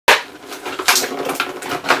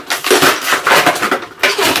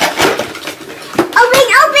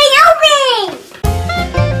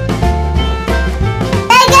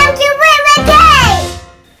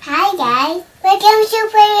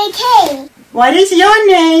What is your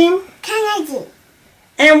name? Kennedy.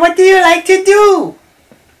 And what do you like to do?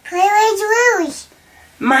 Play with Rouge.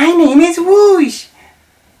 My name is Whoosh.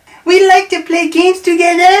 We like to play games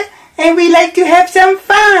together and we like to have some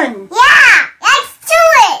fun. Yeah, let's do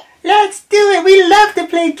it. Let's do it. We love to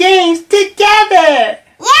play games together.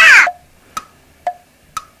 Yeah.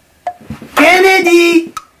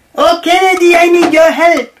 Kennedy! Oh, Kennedy, I need your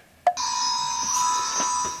help.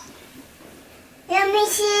 Let me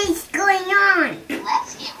see what's going on.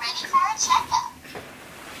 Let's get ready for a checkup.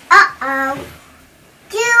 Uh-oh.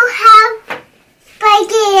 Do you have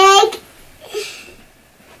spiky leg?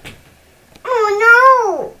 Oh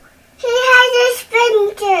no! He has a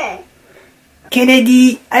splinter.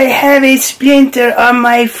 Kennedy, I have a splinter on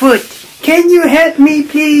my foot. Can you help me,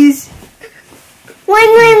 please? 1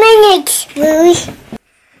 more minute, Rouge.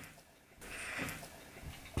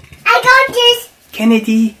 I got this.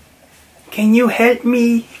 Kennedy, can you help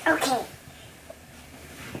me? Okay.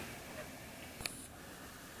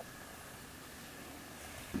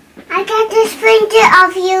 I got the splinter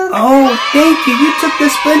off you. Oh, thank you. You took the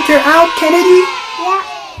splinter out, Kennedy? Yep.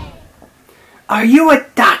 Are you a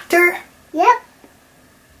doctor? Yep.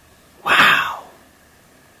 Wow.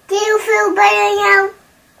 Do you feel better now?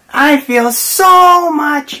 I feel so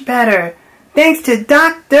much better. Thanks to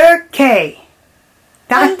Dr. K.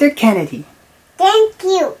 Dr. Kennedy. Thank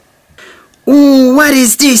you. Ooh, what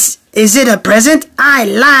is this? Is it a present? I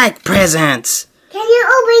like presents. Can you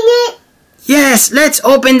open it? Yes, let's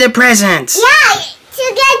open the presents. Yeah,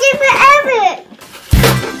 together forever.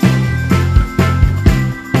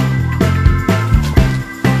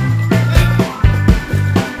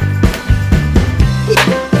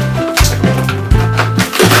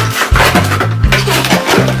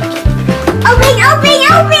 Open, open,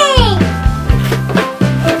 open!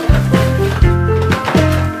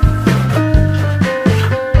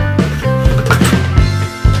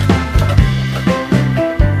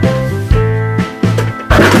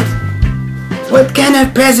 What kind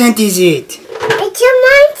of present is it? It's a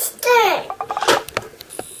monster.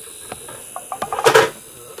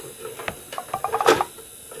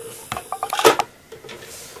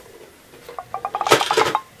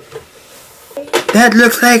 That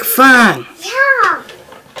looks like fun. Yeah,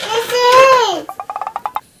 this is.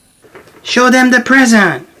 Show them the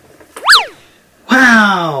present.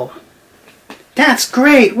 Wow. That's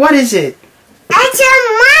great. What is it? It's a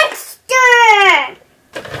monster.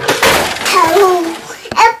 Oh,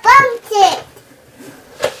 I bumped it.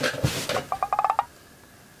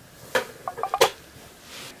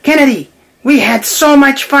 Kennedy, we had so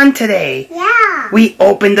much fun today. Yeah. We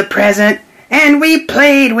opened the present and we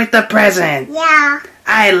played with the present. Yeah.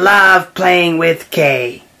 I love playing with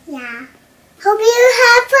Kay. Yeah. Hope you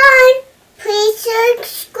have fun. Please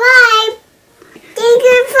subscribe. Thank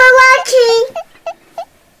you for watching.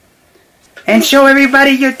 And show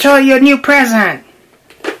everybody your new present.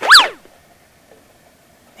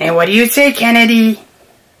 And what do you say, Kennedy?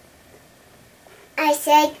 I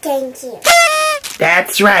said thank you.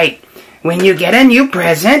 That's right. When you get a new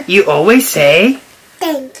present, you always say,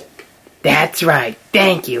 Thank you. that's right.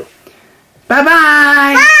 Thank you. Bye-bye.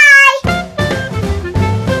 Bye.